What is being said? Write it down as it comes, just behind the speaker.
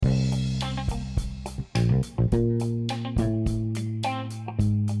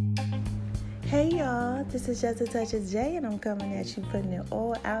is Just a Touch of J, and I'm coming at you, putting it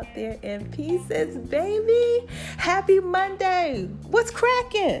all out there in pieces, baby. Happy Monday. What's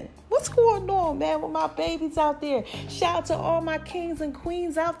cracking? What's going on, man, with my babies out there? Shout out to all my kings and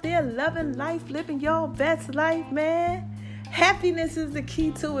queens out there loving life, living your best life, man. Happiness is the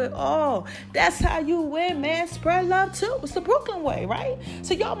key to it all. That's how you win, man. Spread love too. It's the Brooklyn way, right?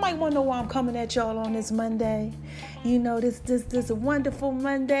 So y'all might wonder why I'm coming at y'all on this Monday. You know, this a wonderful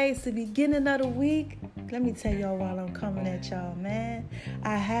Monday. It's the beginning of the week. Let me tell y'all while I'm coming at y'all, man.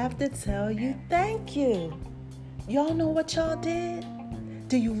 I have to tell you thank you. Y'all know what y'all did?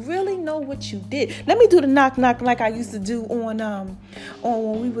 Do you really know what you did? Let me do the knock knock like I used to do on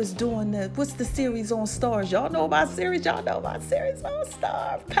when we was doing what's the series on Stars? Y'all know about series? Y'all know about series on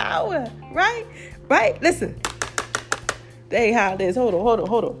Star Power, right? Right? Listen. That ain't how it is. Hold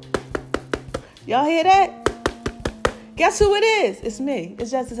on. Y'all hear that? Guess who it is? It's me.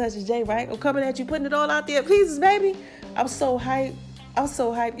 It's Just a Touch of J, right? I'm coming at you, putting it all out there in pieces, baby. I'm so hyped.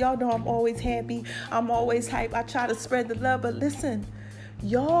 Y'all know I'm always happy. I'm always hyped. I try to spread the love, but listen.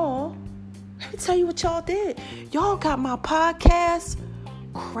 Y'all, let me tell you what y'all did. Y'all got my podcast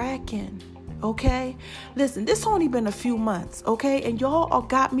cracking, okay? Listen, this only been a few months, okay? And y'all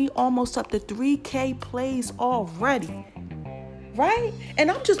got me almost up to 3K plays already, right?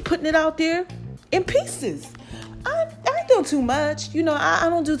 And I'm just putting it out there in pieces. I ain't doing too much. You know, I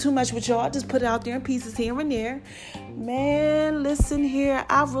don't do too much with y'all. I just put it out there in pieces here and there. Man, listen here.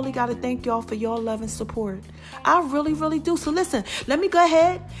 I really got to thank y'all for y'all love and support. I really, really do. So listen, let me go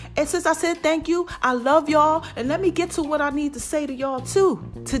ahead. And since I said thank you, I love y'all. And let me get to what I need to say to y'all too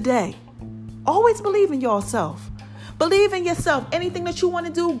today. Always believe in yourself. Believe in yourself. Anything that you want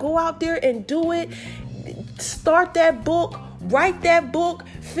to do, go out there and do it. Start that book. Write that book,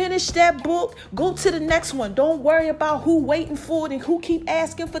 finish that book, go to the next one. Don't worry about who waiting for it and who keep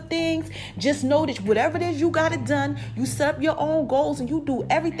asking for things. Just know that whatever it is you got it done, you set up your own goals and you do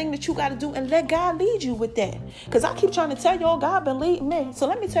everything that you got to do and let God lead you with that. Because I keep trying to tell y'all, God been leading me. So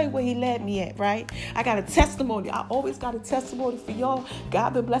let me tell you where he led me at, right? I got a testimony. I always got a testimony for y'all.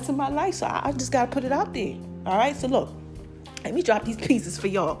 God been blessing my life, so I just got to put it out there. All right, so look, let me drop these pieces for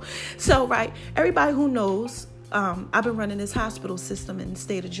y'all. So, right, everybody who knows, I've been running this hospital system in the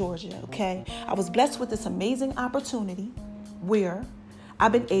state of Georgia, okay? I was blessed with this amazing opportunity where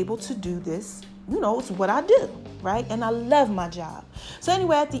I've been able to do this. You know, it's what I do, right? And I love my job. So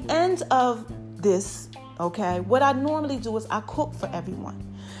anyway, at the end of this, okay, what I normally do is I cook for everyone.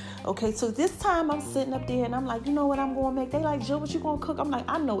 Okay, so this time I'm sitting up there and I'm like, you know what I'm going to make? They like, Jill, what you going to cook? I'm like,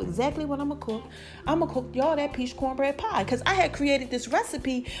 I know exactly what I'm going to cook. I'm going to cook y'all that peach cornbread pie. Because I had created this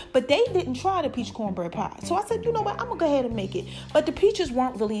recipe, but they didn't try the peach cornbread pie. So I said, you know what? I'm going to go ahead and make it. But the peaches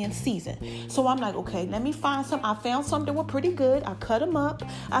weren't really in season. So I'm like, okay, let me find some. I found some that were pretty good. I cut them up.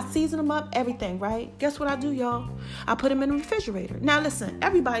 I seasoned them up, everything, right? Guess what I do, y'all? I put them in the refrigerator. Now, listen,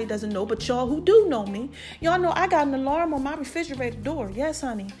 everybody doesn't know, but y'all who do know me, y'all know I got an alarm on my refrigerator door. Yes,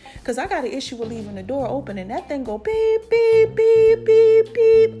 honey. Because I got an issue with leaving the door open and that thing go beep, beep, beep, beep,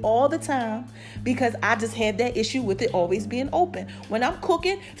 beep all the time because I just have that issue with it always being open. When I'm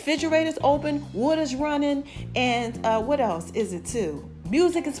cooking, refrigerator's open, water's running, and what else is it too?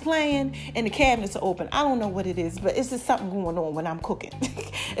 Music is playing and the cabinets are open. I don't know what it is, but it's just something going on when I'm cooking.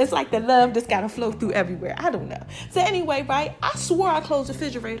 It's like the love just got to flow through everywhere. I don't know. So anyway, right, I swore I closed the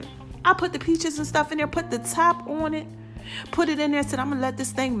refrigerator. I put the peaches and stuff in there, put the top on it. Put it in there, said I'm going to let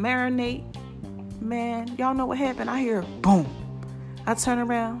this thing marinate. Man, y'all know what happened. I hear boom. I turn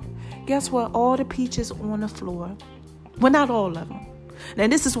around. Guess what? All the peaches on the floor. Well, not all of them. Now,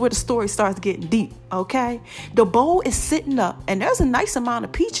 this is where the story starts getting deep, okay? The bowl is sitting up, and there's a nice amount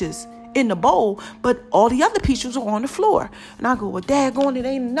of peaches in the bowl, but all the other peaches are on the floor. And I go, well, daggone, it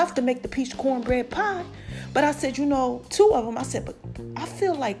ain't enough to make the peach cornbread pie. But I said, you know, 2 of them, I said, but I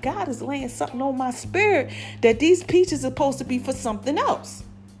feel like God is laying something on my spirit that these peaches are supposed to be for something else.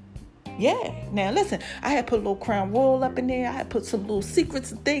 Yeah. Now, listen, I had put a little Crown Royal up in there. I had put some little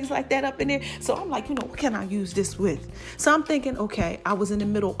secrets and things like that up in there. So I'm like, you know, what can I use this with? So I'm thinking, okay, I was in the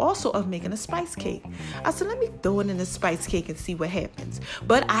middle also of making a spice cake. I said, let me throw it in the spice cake and see what happens.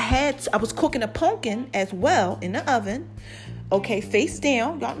 But I was cooking a pumpkin as well in the oven. Okay, face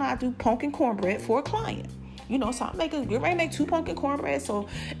down. Y'all know I do pumpkin cornbread for a client. You know, so we're ready to make 2 pumpkin cornbread. So,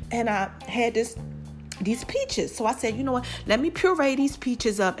 and I had these peaches. So I said, you know what, let me puree these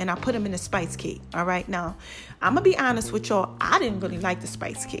peaches up and I put them in a spice cake. All right. Now, I'm going to be honest with y'all. I didn't really like the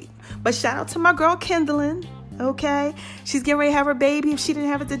spice cake. But shout out to my girl, Kendallin. Okay. She's getting ready to have her baby. If she didn't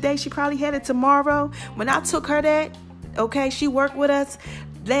have it today, she probably had it tomorrow. When I took her that, okay, she worked with us.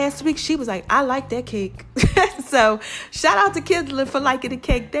 last week she was like, I like that cake. So shout out to Kindler for liking the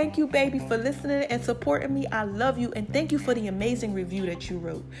cake. Thank you, baby, for listening and supporting me. I love you. And thank you for the amazing review that you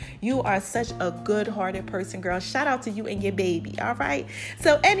wrote. You are such a good-hearted person, girl. Shout out to you and your baby. All right.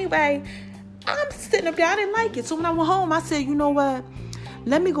 So anyway, I'm sitting up there. I didn't like it. So when I went home, I said, you know what?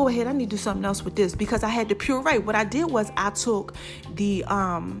 Let me go ahead. I need to do something else with this because I had the puree. What I did was I took the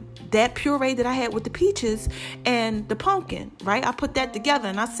that puree that I had with the peaches and the pumpkin, right? I put that together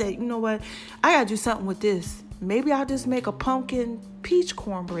and I said, you know what? I got to do something with this. Maybe I'll just make a pumpkin peach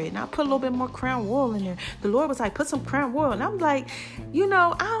cornbread. And I put a little bit more Crown Royal in there. The Lord was like, put some Crown Royal. And I'm like, I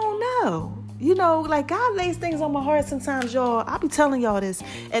don't know. Like God lays things on my heart sometimes, y'all. I'll be telling y'all this.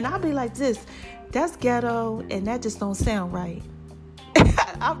 And I'll be like this. That's ghetto and that just don't sound right.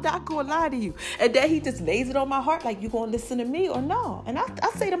 I'm not going to lie to you. And then he just lays it on my heart like, you going to listen to me or no? And I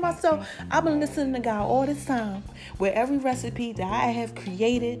say to myself, I've been listening to God all this time where every recipe that I have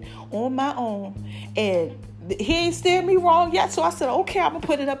created on my own, and he ain't steered me wrong yet. So I said, okay, I'm going to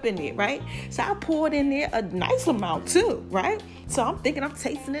put it up in there, right? So I poured in there a nice amount too, right? So I'm thinking I'm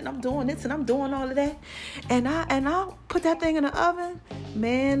tasting it and I'm doing this and I'm doing all of that. And I put that thing in the oven.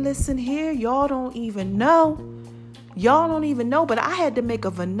 Man, listen here. Y'all don't even know, but I had to make a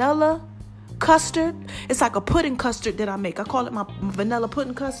vanilla custard. It's like a pudding custard that I make. I call it my vanilla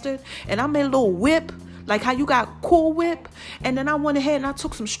pudding custard. And I made a little whip, like how you got Cool Whip. And then I went ahead and I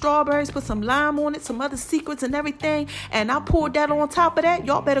took some strawberries, put some lime on it, some other secrets and everything. And I poured that on top of that.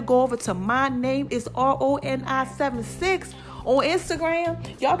 Y'all better go over to My Name is RONI76 on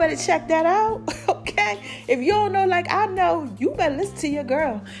Instagram. Y'all better check that out. Okay? If you don't know like I know, you better listen to your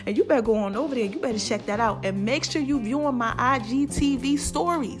girl. And you better go on over there. You better check that out. And make sure you viewing my IGTV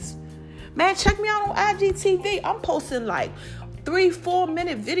stories. Man, check me out on IGTV. I'm posting like 3-4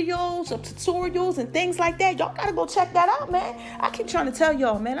 minute videos of tutorials and things like that. Y'all gotta go check that out, man. I keep trying to tell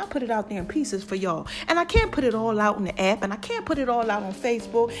y'all, man, I put it out there in pieces for y'all. And I can't put it all out in the app, and I can't put it all out on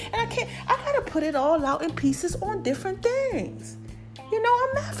Facebook, and I gotta put it all out in pieces on different things.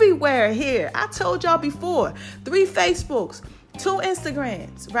 I'm everywhere here. I told y'all before, 3 Facebooks, 2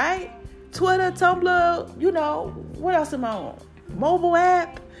 Instagrams, right? Twitter, Tumblr, what else am I on? Mobile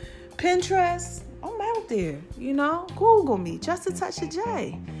app, Pinterest. I'm out there, Google me, Just a Touch of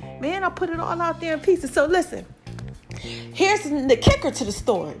J. Man, I put it all out there in pieces. So listen, here's the kicker to the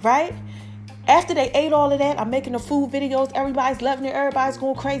story, right? After they ate all of that, I'm making the food videos. Everybody's loving it. Everybody's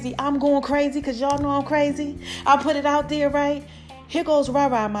going crazy. I'm going crazy because y'all know I'm crazy. I put it out there, right? Here goes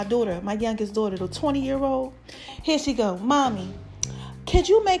Rara, my daughter, my youngest daughter, the 20-year-old. Here she go. Mommy, could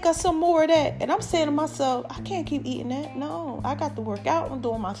you make us some more of that? And I'm saying to myself, I can't keep eating that. No, I got to work out. I'm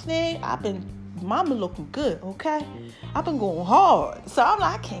doing my thing. Mama looking good, okay? I've been going hard. So I'm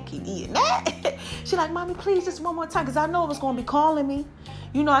like, I can't keep eating that. She like, Mommy, please, just one more time. Because I know it was going to be calling me.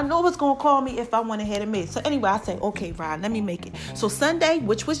 I know it's going to call me if I went ahead and made it. So anyway, I say, okay, Ryan, let me make it. So Sunday,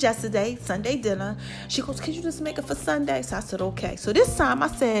 which was yesterday, Sunday dinner, she goes, could you just make it for Sunday? So I said, okay. So this time I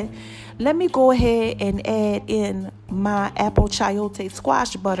said, let me go ahead and add in my apple chayote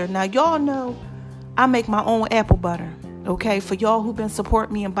squash butter. Now, y'all know I make my own apple butter. Okay, for y'all who've been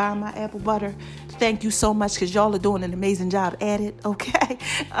supporting me and buying my apple butter, thank you so much because y'all are doing an amazing job at it. Okay,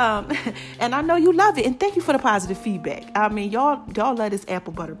 and I know you love it, and thank you for the positive feedback. I mean, y'all love this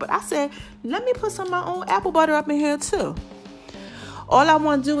apple butter, but I said let me put some of my own apple butter up in here too. All I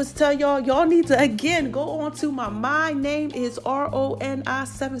want to do is tell y'all need to, again, go on to my name is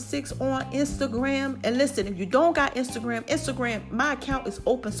RONI76 on Instagram. And listen, if you don't got Instagram, my account is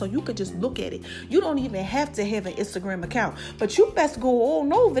open so you could just look at it. You don't even have to have an Instagram account, but you best go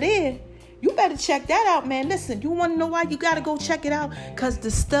on over there. You better check that out, man. Listen, you want to know why you got to go check it out? Because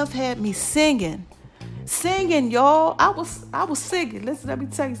the stuff had me singing, y'all. I was singing. Listen, let me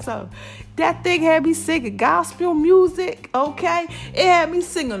tell you something. That thing had me singing gospel music, okay? It had me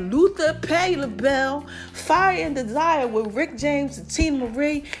singing Luther, Pay LaBelle, Fire and Desire with Rick James and Tina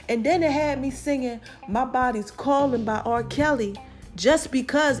Marie. And then it had me singing My Body's Calling by R. Kelly. Just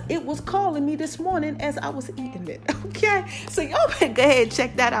because it was calling me this morning as I was eating it, okay? So y'all better go ahead and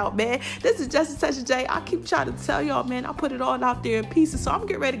check that out, man. This is Just a Touch of J. I keep trying to tell y'all, man, I put it all out there in pieces. So I'm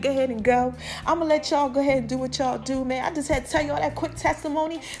getting ready to go ahead and go. I'm going to let y'all go ahead and do what y'all do, man. I just had to tell y'all that quick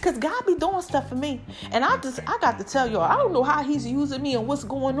testimony because God be doing stuff for me. And I got to tell y'all, I don't know how he's using me and what's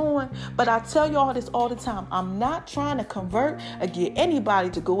going on, but I tell y'all this all the time. I'm not trying to convert or get anybody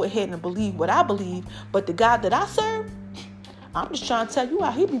to go ahead and believe what I believe, but the God that I serve, I'm just trying to tell you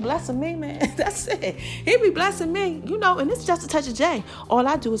how he be blessing me, man. That's it. He be blessing me, and it's Just a Touch of J. All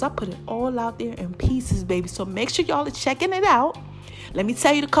I do is I put it all out there in pieces, baby. So make sure y'all are checking it out. Let me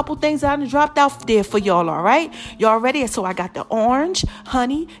tell you the couple things that I dropped out there for y'all, all right? Y'all ready? So I got the orange,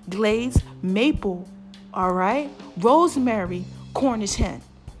 honey, glazed, maple, all right? Rosemary, Cornish hen.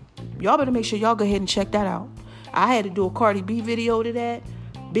 Y'all better make sure y'all go ahead and check that out. I had to do a Cardi B video to that,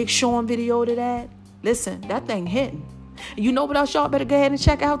 Big Sean video to that. Listen, that thing hitting. You know what else y'all better go ahead and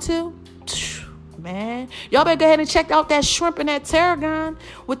check out too? Man, y'all better go ahead and check out that shrimp and that tarragon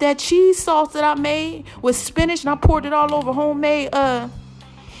with that cheese sauce that I made with spinach, and I poured it all over homemade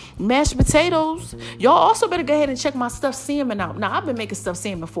mashed potatoes. Y'all also better go ahead and check my stuffed salmon out. Now, I've been making stuffed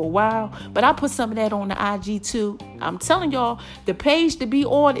salmon for a while, but I put some of that on the IG too. I'm telling y'all, the page to be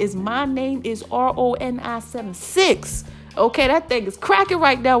on is my name is RONI76. Okay, that thing is cracking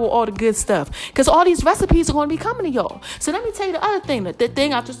right now with all the good stuff. Because all these recipes are going to be coming to y'all. So let me tell you the other thing. The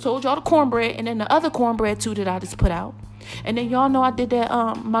thing I just told y'all, the cornbread, and then the other cornbread too that I just put out. And then y'all know I did that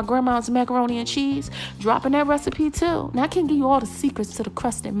my grandma's macaroni and cheese. Dropping that recipe too. Now I can't give you all the secrets to the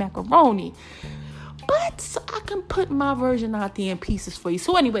crusted macaroni. But I can put my version out there in pieces for you.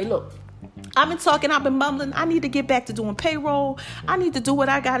 So anyway, look. I've been talking, I've been mumbling. I need to get back to doing payroll. I need to do what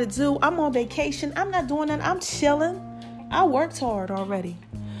I got to do. I'm on vacation. I'm not doing that. I'm chilling. I worked hard already.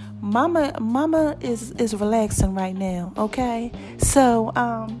 Mama is relaxing right now, okay? So,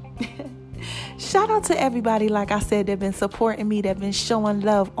 shout out to everybody, like I said, that been supporting me, that been showing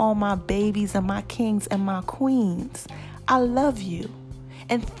love, all my babies and my kings and my queens. I love you.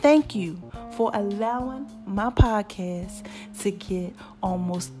 And thank you for allowing my podcast to get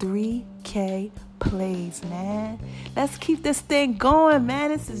almost 3K plays, man. Let's keep this thing going,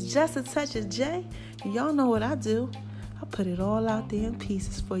 man. This is just a touch of J. Y'all know what I do. I put it all out there in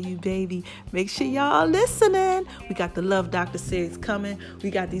pieces for you, baby. Make sure y'all listening. We got the Love Doctor series coming. We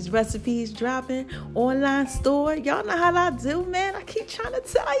got these recipes dropping. Online store. Y'all know how I do, man. I keep trying to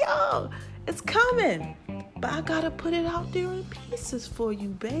tell y'all. It's coming. But I got to put it out there in pieces for you,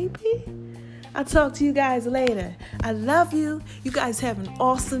 baby. I'll talk to you guys later. I love you. You guys have an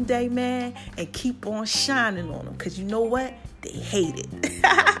awesome day, man. And keep on shining on them. Because you know what? They hate it.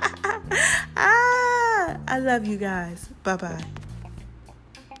 I love you guys. Bye-bye.